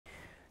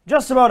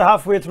Just about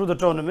halfway through the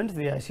tournament,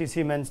 the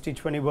ICC Men's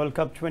T20 World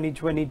Cup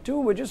 2022.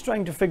 We're just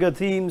trying to figure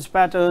themes,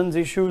 patterns,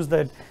 issues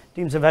that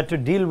teams have had to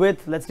deal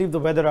with. Let's leave the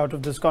weather out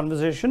of this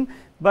conversation.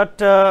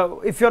 But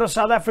if you're a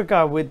South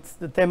Africa with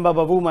the Themba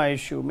Bavuma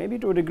issue, maybe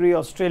to a degree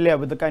Australia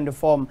with the kind of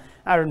form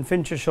Aaron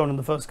Finch has shown in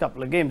the first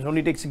couple of games. It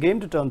only takes a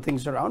game to turn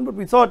things around. But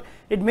we thought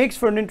it makes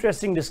for an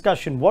interesting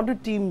discussion. What do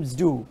teams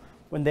do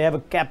when they have a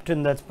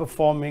captain that's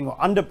performing or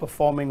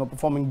underperforming or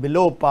performing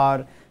below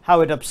par?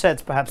 How it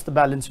upsets perhaps the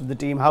balance of the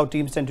team, how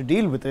teams tend to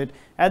deal with it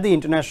at the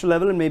international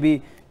level and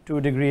maybe to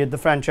a degree at the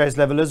franchise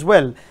level as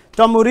well.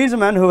 Tom Moody is a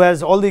man who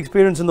has all the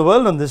experience in the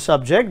world on this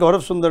subject.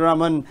 Gaurav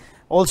Sundararaman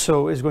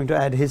also is going to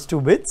add his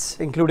 2 bits,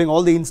 including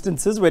all the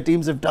instances where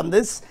teams have done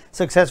this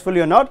successfully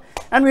or not.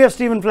 And we have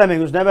Stephen Fleming,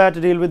 who's never had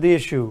to deal with the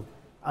issue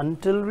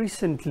until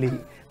recently.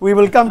 We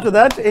will come to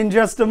that in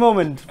just a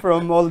moment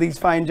from all these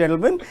fine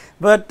gentlemen.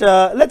 But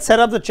let's set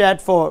up the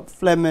chat for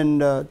Flem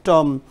and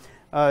Tom.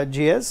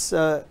 GS,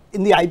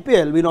 in the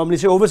IPL, we normally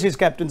say overseas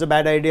captain's a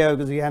bad idea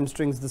because he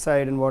hamstrings the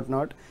side and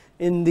whatnot.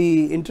 In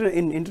the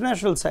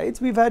international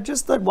sides, we've had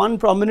just that one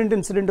prominent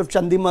incident of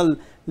Chandimal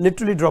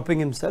literally dropping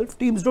himself.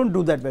 Teams don't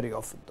do that very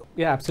often, though.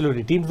 Yeah,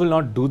 absolutely. Teams will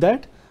not do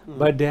that.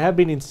 But there have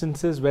been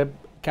instances where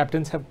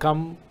captains have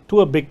come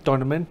to a big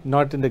tournament,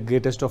 not in the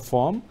greatest of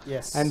form.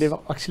 Yes. And they've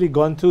actually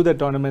gone through the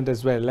tournament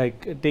as well.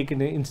 Like, take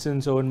an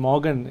instance Owen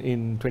Morgan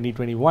in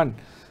 2021.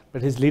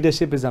 But his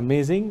leadership is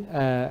amazing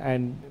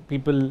and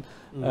people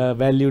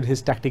valued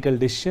his tactical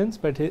decisions,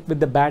 but with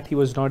the bat he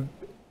was not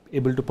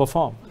able to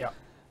perform. Yeah.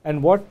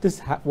 And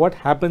what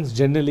happens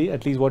generally,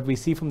 at least what we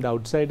see from the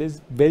outside, is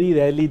very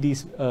rarely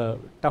these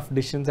tough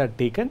decisions are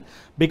taken,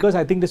 because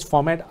I think this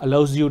format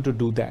allows you to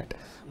do that.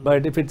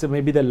 But if it's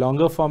maybe the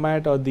longer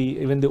format or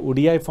even the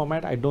ODI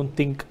format, I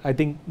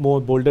think more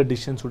bolder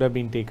decisions would have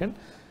been taken.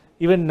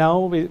 Even now,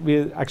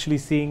 we're actually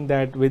seeing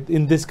that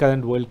in this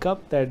current World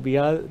Cup that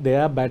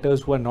there are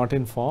batters who are not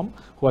in form,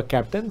 who are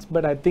captains,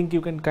 but I think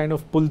you can kind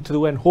of pull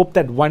through and hope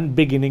that one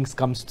big innings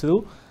comes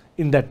through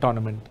in that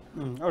tournament.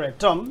 All right,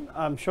 Tom,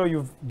 I'm sure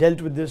you've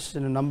dealt with this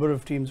in a number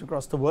of teams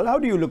across the world. How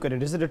do you look at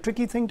it? Is it a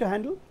tricky thing to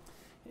handle?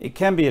 It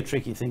can be a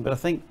tricky thing, but I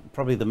think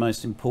probably the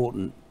most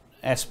important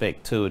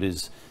aspect to it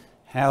is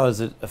how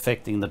is it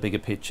affecting the bigger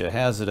picture?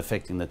 How is it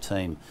affecting the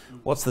team?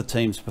 What's the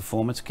team's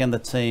performance? Can the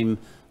team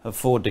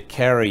afford to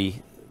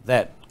carry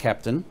that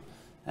captain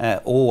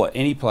or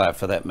any player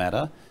for that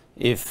matter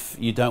if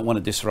you don't want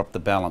to disrupt the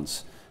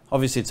balance?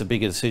 Obviously it's a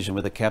bigger decision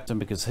with the captain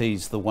because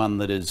he's the one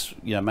that is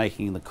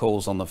making the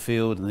calls on the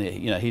field, and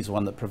he's the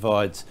one that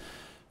provides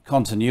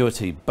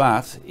continuity.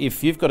 But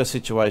if you've got a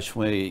situation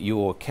where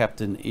your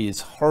captain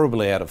is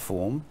horribly out of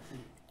form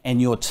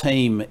and your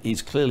team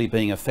is clearly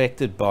being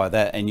affected by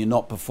that and you're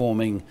not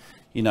performing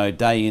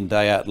day in,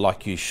 day out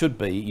like you should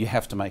be, you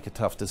have to make a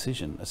tough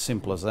decision. As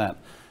simple as that.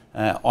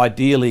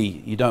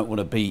 Ideally, you don't want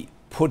to be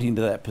put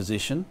into that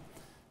position,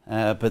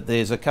 but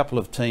there's a couple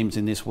of teams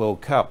in this World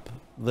Cup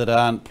that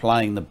aren't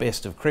playing the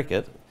best of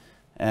cricket,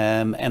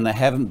 and they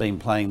haven't been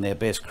playing their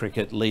best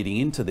cricket leading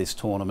into this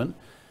tournament,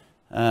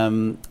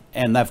 and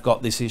they've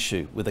got this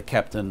issue with the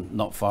captain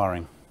not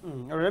firing.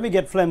 Let me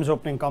get Flem's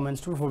opening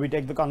comments too before we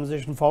take the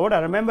conversation forward.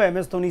 I remember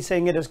MS Dhoni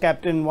saying it as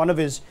captain in one of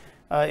his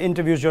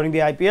interviews during the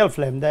IPL,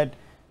 Flem, that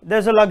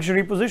there's a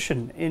luxury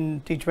position in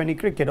T20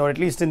 cricket, or at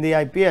least in the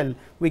IPL.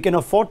 We can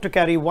afford to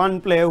carry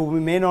one player who we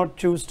may not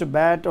choose to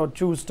bat or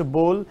choose to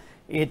bowl.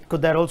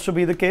 Could that also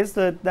be the case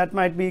that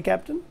might be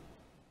captain?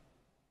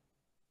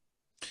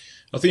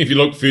 I think if you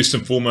look first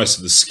and foremost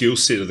at the skill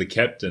set of the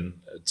captain,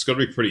 it's got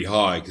to be pretty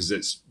high because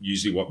that's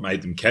usually what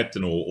made them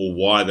captain or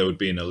why they would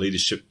be in a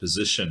leadership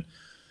position.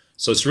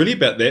 So it's really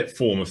about that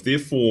form. If their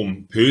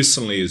form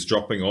personally is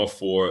dropping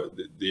off or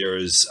there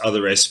is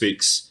other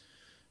aspects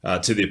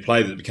to their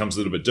play that becomes a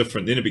little bit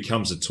different, then it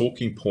becomes a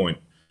talking point.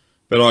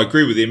 But I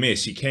agree with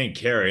MS, you can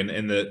carry,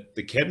 and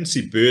the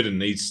captaincy burden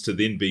needs to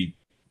then be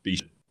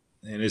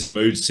and as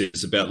Mood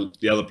says,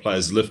 about the other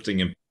players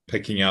lifting and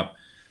picking up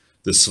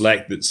the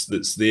slack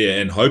that's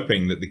there and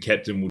hoping that the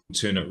captain will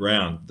turn it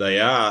round. They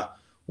are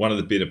one of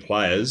the better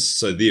players,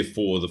 so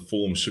therefore the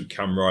form should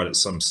come right at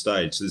some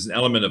stage. There's an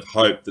element of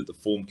hope that the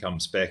form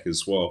comes back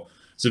as well.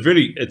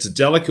 It's a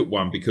delicate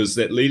one because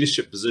that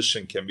leadership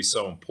position can be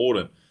so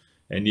important.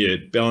 And you're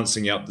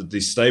balancing out the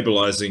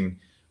destabilising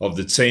of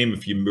the team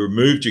if you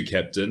removed your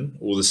captain,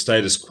 or the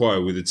status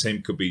quo where the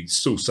team could be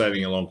still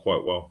sailing along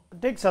quite well.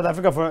 Take South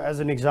Africa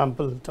as an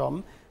example,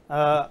 Tom.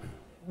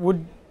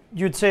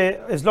 You'd say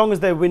as long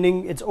as they're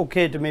winning, it's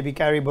okay to maybe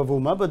carry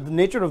Bavuma, but the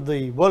nature of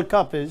the World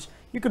Cup is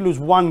you could lose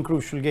one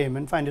crucial game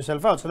and find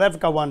yourself out. South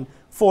Africa won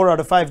 4 out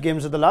of 5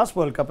 games of the last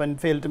World Cup and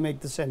failed to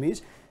make the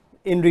semis.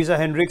 In Reza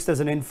Hendricks, there's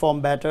an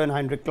informed batter, and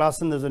Heinrich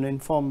Klaassen, there's an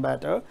informed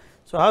batter.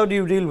 So how do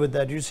you deal with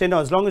that? You say,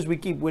 no, as long as we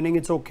keep winning,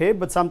 it's okay.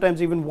 But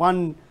sometimes even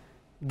one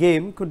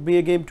game could be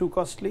a game too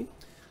costly.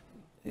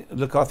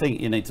 Look, I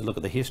think you need to look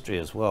at the history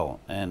as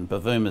well. And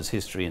Bavuma's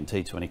history in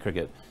T20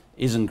 cricket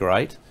isn't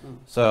great.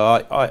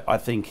 So I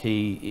think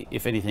he,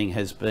 if anything,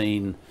 has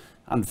been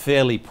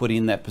unfairly put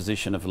in that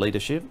position of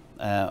leadership.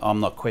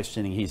 I'm not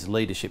questioning his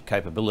leadership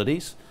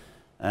capabilities.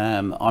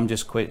 I'm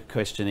just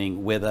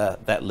questioning whether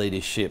that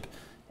leadership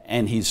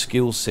and his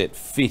skill set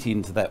fit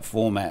into that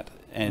format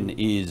and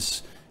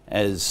is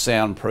as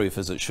soundproof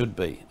as it should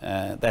be.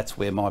 That's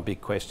where my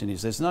big question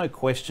is. There's no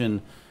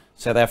question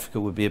South Africa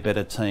would be a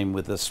better team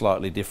with a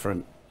slightly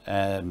different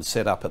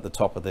setup at the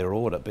top of their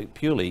order, but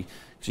purely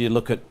because you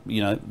look at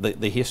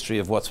the history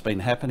of what's been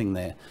happening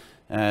there.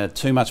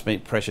 Too much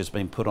pressure's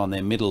been put on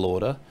their middle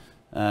order.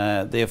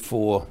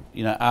 Therefore,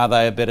 are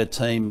they a better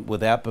team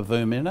without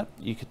Bavuma in it?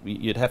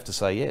 You'd have to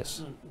say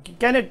yes.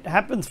 Can it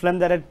happen, Flem,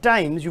 that at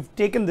times you've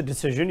taken the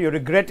decision, you're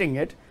regretting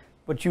it,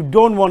 but you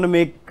don't want to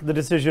make the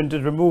decision to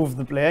remove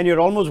the player, and you're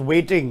almost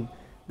waiting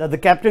that the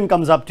captain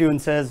comes up to you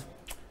and says,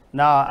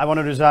 nah, I want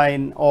to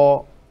resign,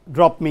 or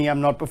drop me, I'm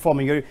not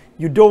performing.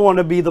 You don't want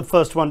to be the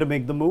first one to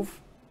make the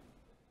move?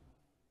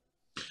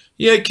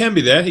 Yeah, it can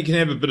be that. He can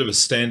have a bit of a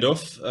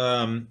standoff.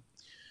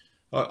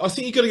 I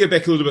think you've got to go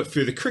back a little bit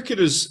further. Cricket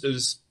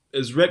is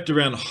wrapped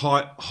around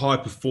high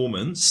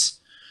performance,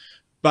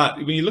 but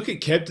when you look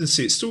at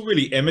captaincy, it's still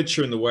really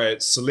amateur in the way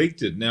it's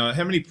selected. Now,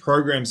 how many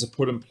programs are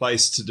put in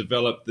place to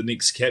develop the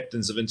next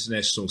captains of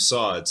international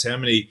sides? How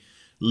many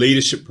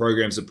leadership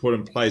programs are put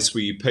in place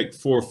where you pick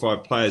 4 or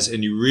 5 players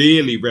and you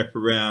really wrap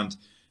around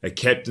a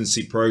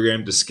captaincy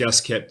program,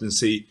 discuss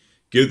captaincy,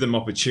 give them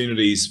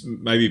opportunities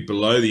maybe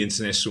below the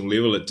international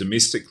level at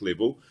domestic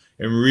level,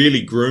 and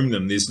really groom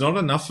them? There's not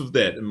enough of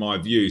that in my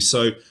view.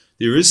 So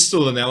there is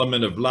still an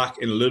element of luck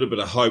and a little bit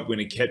of hope when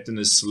a captain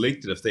is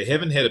selected. If they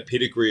haven't had a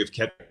pedigree of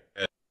captain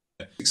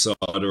side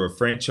or a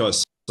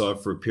franchise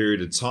side for a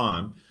period of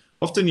time,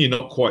 often you're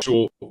not quite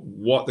sure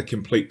what the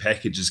complete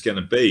package is going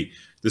to be.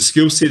 The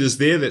skill set is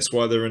there, that's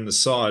why they're in the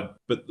side,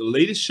 but the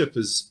leadership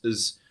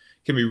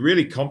can be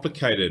really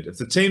complicated. If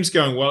the team's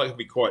going well, it can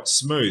be quite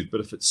smooth, but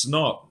if it's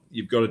not,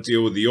 you've got to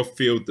deal with the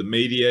off-field, the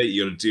media,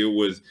 you've got to deal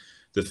with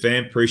the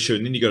fan pressure,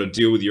 and then you've got to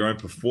deal with your own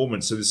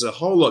performance. So there's a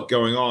whole lot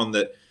going on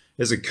that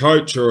as a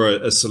coach or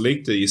a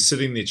selector, you're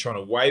sitting there trying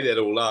to weigh that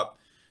all up.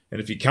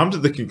 And if you come to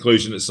the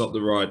conclusion it's not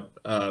the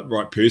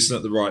right person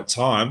at the right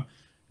time,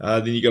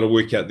 then you've got to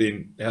work out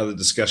then how the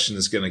discussion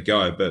is going to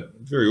go. But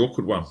very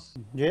awkward one.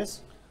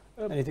 Yes?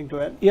 Anything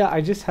to add? Yeah, I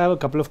just have a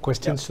couple of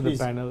questions to please.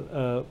 the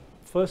panel.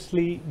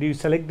 Firstly, do you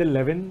select the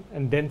 11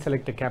 and then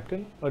select the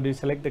captain, or do you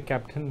select the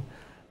captain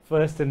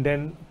first and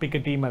then pick a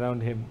team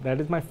around him? That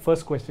is my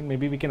first question.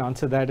 Maybe we can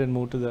answer that and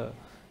move to the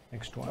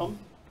next one.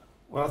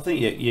 Well, I think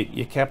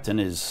your captain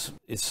is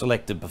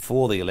selected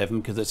before the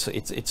 11 because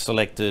it's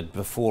selected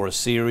before a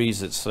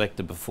series. It's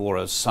selected before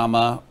a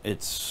summer.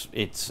 It's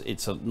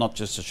not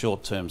just a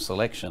short-term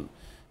selection.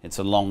 It's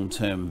a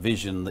long-term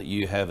vision that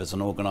you have as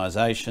an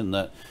organisation,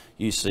 that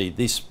you see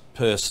this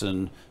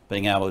person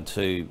being able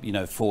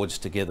to forge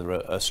together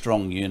a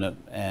strong unit,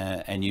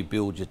 and you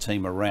build your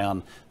team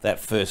around that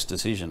first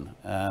decision.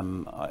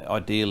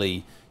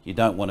 Ideally, you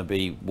don't want to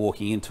be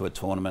walking into a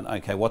tournament,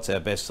 okay, what's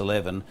our best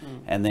 11,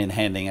 and then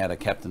handing out a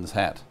captain's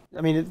hat. I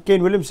mean,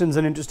 Kane Williamson's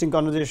an interesting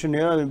conversation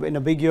here. In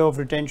a big year of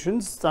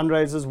retentions,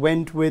 Sunrisers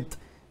went with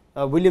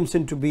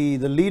Williamson to be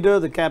the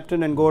leader, the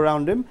captain, and go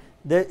around him.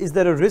 Is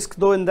there a risk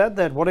though in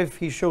that what if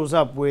he shows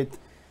up with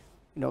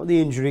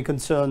the injury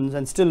concerns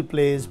and still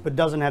plays but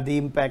doesn't have the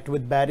impact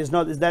with bat? Is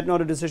that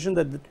not a decision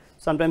that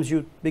sometimes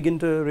you begin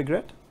to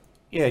regret?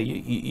 Yeah,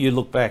 you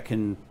look back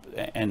and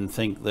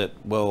think that,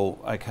 well,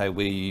 okay,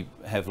 we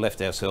have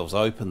left ourselves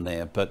open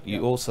there, but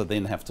you also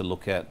then have to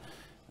look at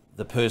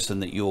the person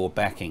that you're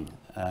backing,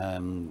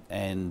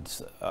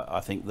 and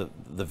I think that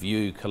the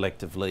view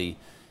collectively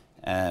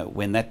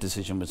when that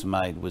decision was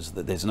made was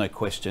that there's no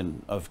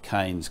question of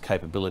Kane's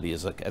capability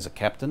as a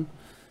captain.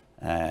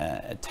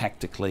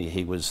 Tactically,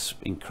 he was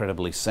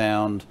incredibly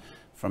sound.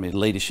 From his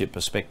leadership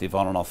perspective,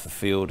 on and off the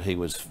field, he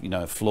was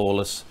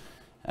flawless.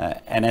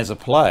 And as a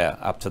player,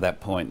 up to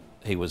that point,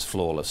 he was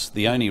flawless.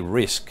 The only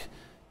risk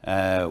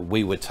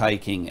we were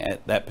taking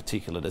at that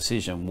particular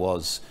decision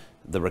was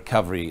the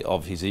recovery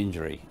of his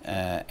injury,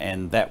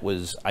 and that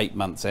was 8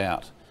 months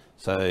out.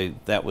 So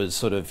that was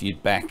sort of,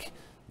 you'd back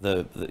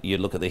you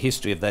look at the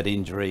history of that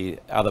injury,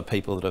 other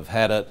people that have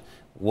had it,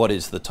 what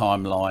is the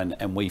timeline,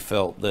 and we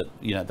felt that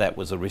that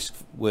was a risk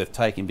worth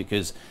taking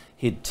because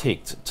he'd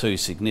ticked 2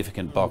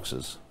 significant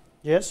boxes.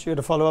 Yes, you had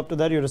a follow up to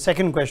that. You had a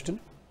second question.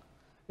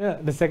 Yeah,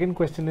 the second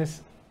question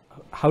is,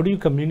 how do you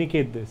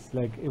communicate this?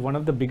 Like, one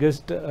of the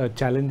biggest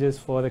challenges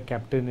for the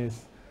captain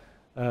is,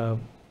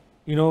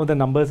 the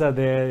numbers are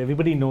there.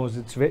 Everybody knows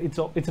it's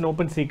an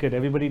open secret.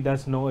 Everybody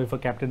does know if a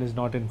captain is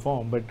not in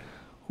form. But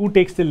who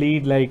takes the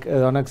lead? Like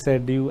Ronak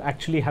said, do you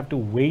actually have to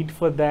wait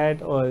for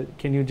that, or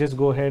can you just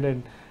go ahead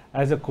and,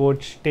 as a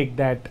coach, take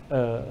that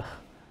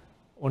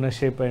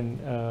ownership and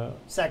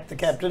sack the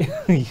captain,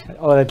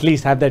 or at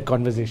least have that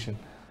conversation?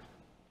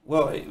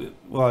 Well,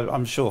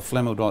 I'm sure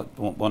Flem would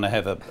want to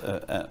have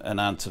an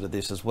answer to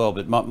this as well.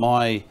 But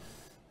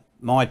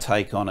my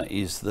take on it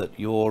is that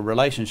your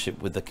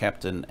relationship with the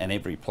captain, and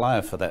every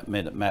player for that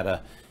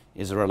matter,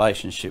 is a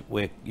relationship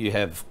where you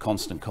have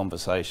constant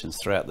conversations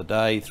throughout the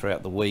day,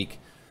 throughout the week,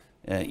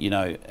 and you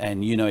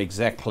know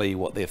exactly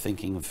what they're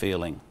thinking and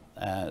feeling.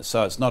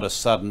 So it's not a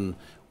sudden,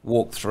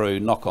 walk through,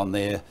 knock on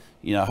their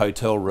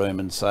hotel room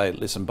and say,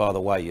 listen, by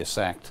the way, you're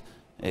sacked.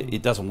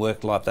 It doesn't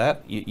work like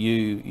that.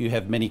 You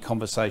have many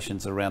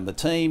conversations around the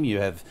team. You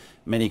have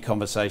many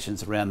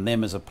conversations around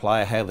them as a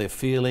player, how they're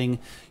feeling.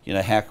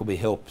 How can we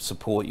help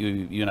support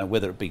you?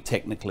 Whether it be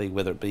technically,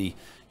 whether it be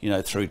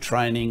through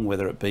training,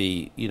 whether it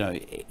be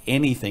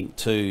anything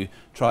to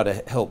try to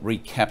help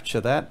recapture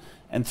that.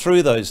 And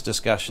through those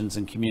discussions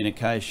and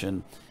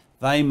communication,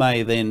 they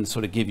may then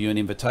sort of give you an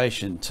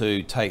invitation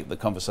to take the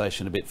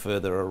conversation a bit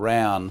further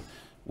around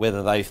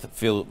whether they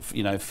feel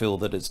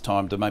that it's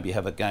time to maybe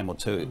have a game or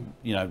two,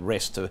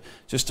 rest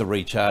just to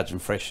recharge and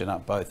freshen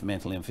up both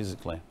mentally and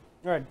physically.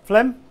 All right,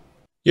 Flem?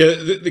 Yeah,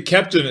 the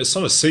captain, it's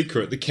not a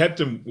secret. The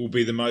captain will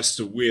be the most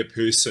aware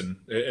person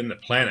in the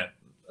planet.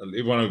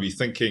 Everyone will be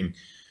thinking,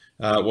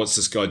 what's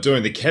this guy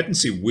doing? The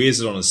captaincy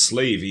wears it on his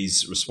sleeve.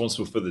 He's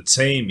responsible for the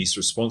team. He's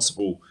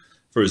responsible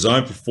for his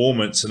own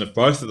performance. And if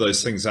both of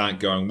those things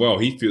aren't going well,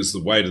 he feels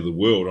the weight of the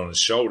world on his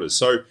shoulders.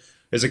 So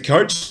as a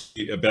coach,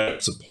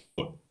 about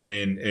support,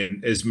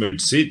 and as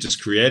Mood said,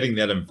 just creating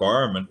that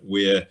environment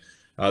where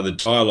the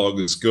dialogue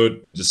is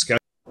good, discussion,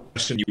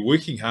 you're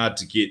working hard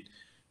to get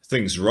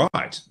things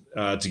right,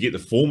 to get the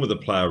form of the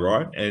player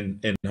right,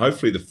 and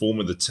hopefully the form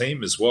of the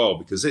team as well,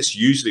 because that's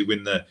usually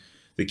when the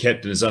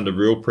captain is under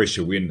real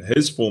pressure, when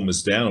his form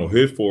is down or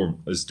her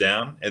form is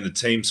down and the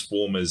team's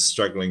form is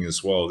struggling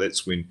as well.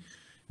 That's when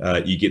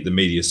you get the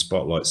media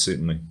spotlight,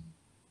 certainly.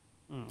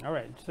 All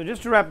right, so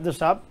just to wrap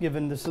this up,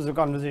 given this is a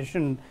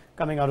conversation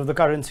coming out of the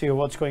currency of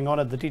what's going on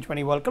at the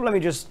T20 World Cup, let me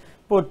just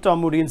put Tom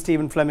Moody and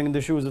Stephen Fleming in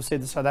the shoes of, say,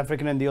 the South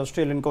African and the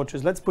Australian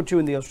coaches. Let's put you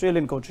in the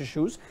Australian coaches'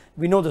 shoes.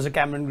 We know there's a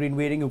Cameron Green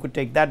waiting who could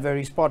take that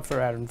very spot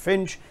for Aaron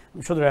Finch.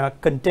 I'm sure there are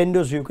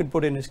contenders you could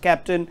put in as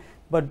captain,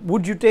 but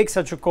would you take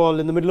such a call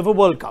in the middle of a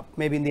World Cup?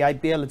 Maybe in the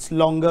IPL it's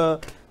longer,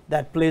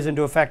 that plays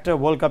into a factor.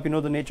 World Cup,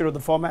 the nature of the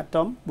format,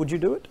 Tom, would you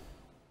do it?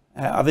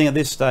 I think at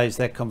this stage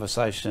that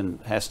conversation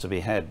has to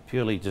be had,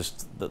 purely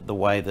just the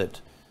way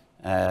that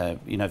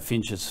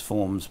Finch's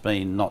form's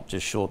been not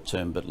just short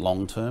term but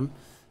long term,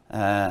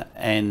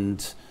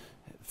 and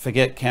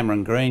forget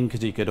Cameron Green,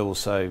 because you could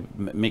also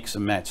mix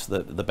and match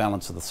the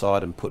balance of the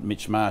side and put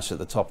Mitch Marsh at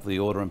the top of the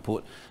order and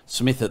put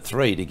Smith at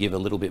 3 to give a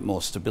little bit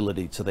more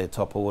stability to their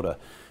top order.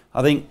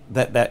 I think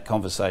that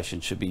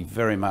conversation should be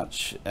very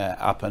much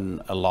up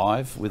and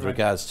alive with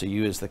regards to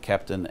you as the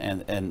captain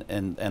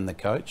and the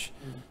coach.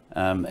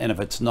 And if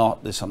it's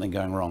not, there's something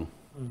going wrong.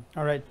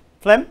 All right.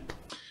 Flem?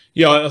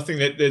 Yeah, I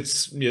think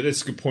that's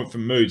a good point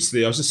from Moods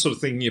there. I was just sort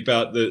of thinking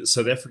about the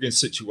South African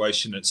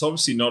situation. It's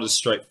obviously not as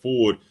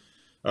straightforward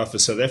for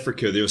South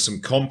Africa. There are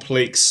some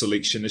complex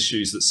selection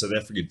issues that South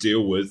Africa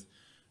deal with,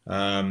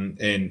 and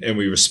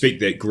we respect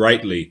that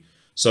greatly.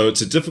 So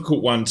it's a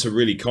difficult one to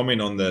really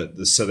comment on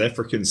the South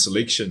African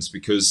selections,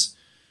 because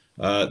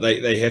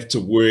they have to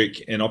work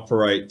and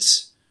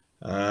operate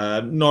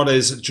not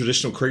as a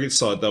traditional cricket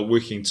side. They're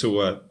working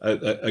to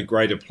a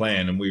greater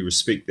plan, and we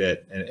respect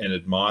that and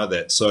admire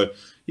that. So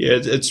yeah,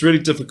 it's really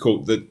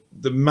difficult.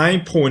 The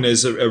main point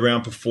is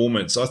around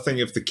performance. I think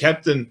if the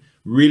captain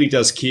really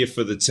does care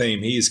for the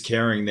team, he is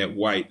carrying that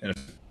weight, and if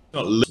it's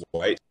not little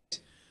weight,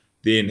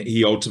 then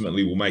he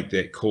ultimately will make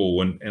that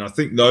call. And I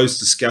think those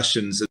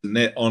discussions and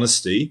that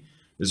honesty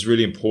is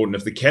really important.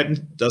 If the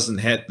captain doesn't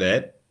have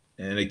that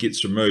and it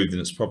gets removed, then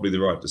it's probably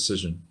the right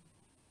decision.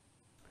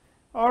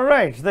 All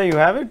right, there you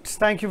have it.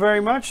 Thank you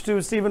very much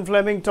to Stephen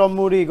Fleming, Tom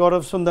Moody,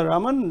 Gaurav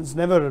Sundararaman. It's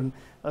never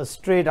a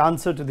straight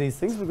answer to these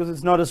things, because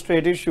it's not a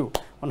straight issue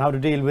on how to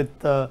deal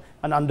with an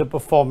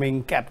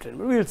underperforming captain.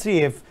 But we'll see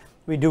if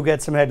we do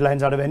get some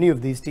headlines out of any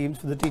of these teams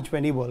for the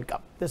T20 World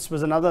Cup. This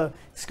was another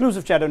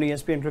exclusive chat on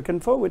ESPN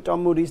Cricinfo with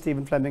Tom Moody,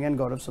 Stephen Fleming and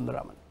Gaurav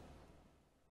Sundararaman.